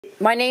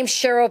My name's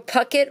Sheryl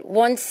Puckett,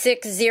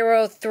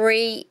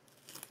 1603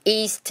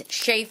 East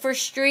Schaefer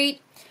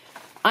Street.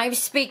 I'm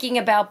speaking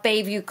about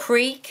Bayview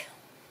Creek.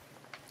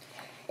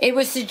 It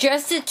was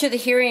suggested to the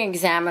hearing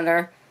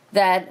examiner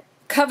that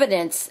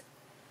covenants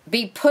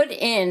be put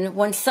in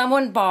when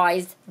someone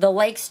buys the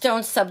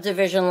LAKESTONE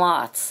subdivision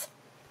lots.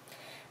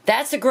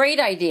 That's a great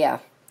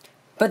idea,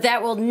 but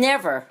that will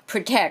never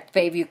protect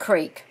Bayview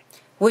Creek,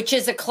 which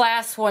is a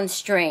Class 1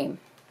 stream.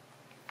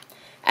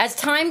 As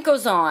time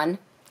goes on,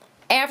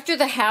 after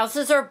the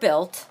houses are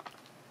built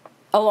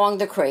along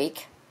the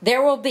creek,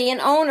 there will be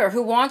an owner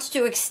who wants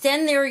to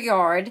extend their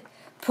yard,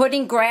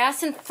 putting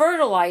grass and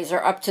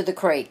fertilizer up to the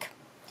creek.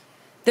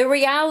 The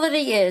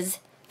reality is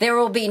there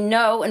will be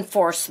no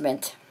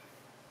enforcement.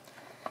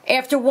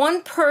 After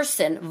one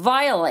person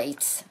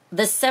violates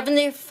the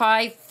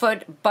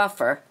 75-foot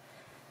buffer,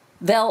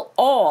 they'll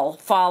all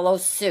follow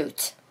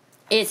suit.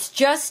 It's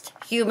just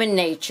human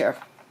nature.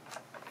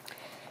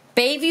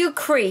 Bayview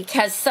Creek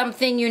has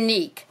something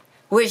unique,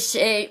 which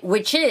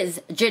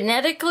is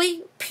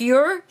genetically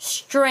pure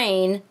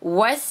strain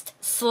West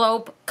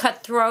Slope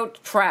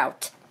cutthroat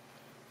trout.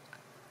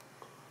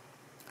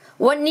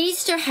 What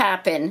needs to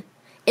happen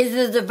is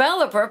the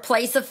developer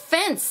place a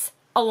fence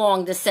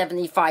along the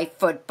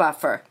 75-foot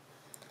buffer.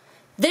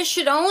 This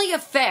should only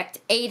affect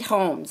 8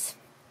 homes.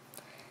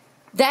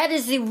 That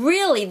is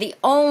really the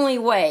only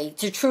way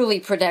to truly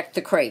protect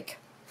the creek.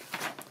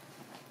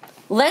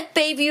 Let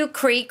Bayview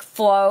Creek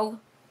flow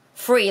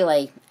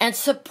freely and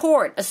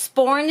support a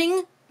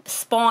spawning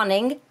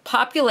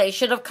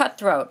population of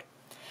cutthroat.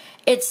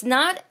 It's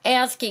not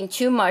asking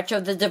too much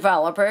of the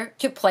developer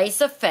to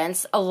place a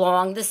fence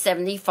along the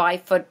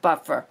 75-foot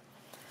buffer.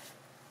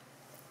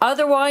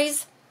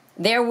 Otherwise,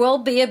 there will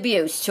be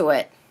abuse to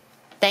it.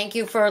 Thank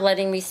you for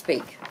letting me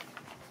speak.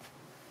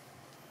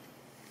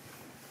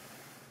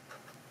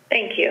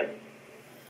 Thank you.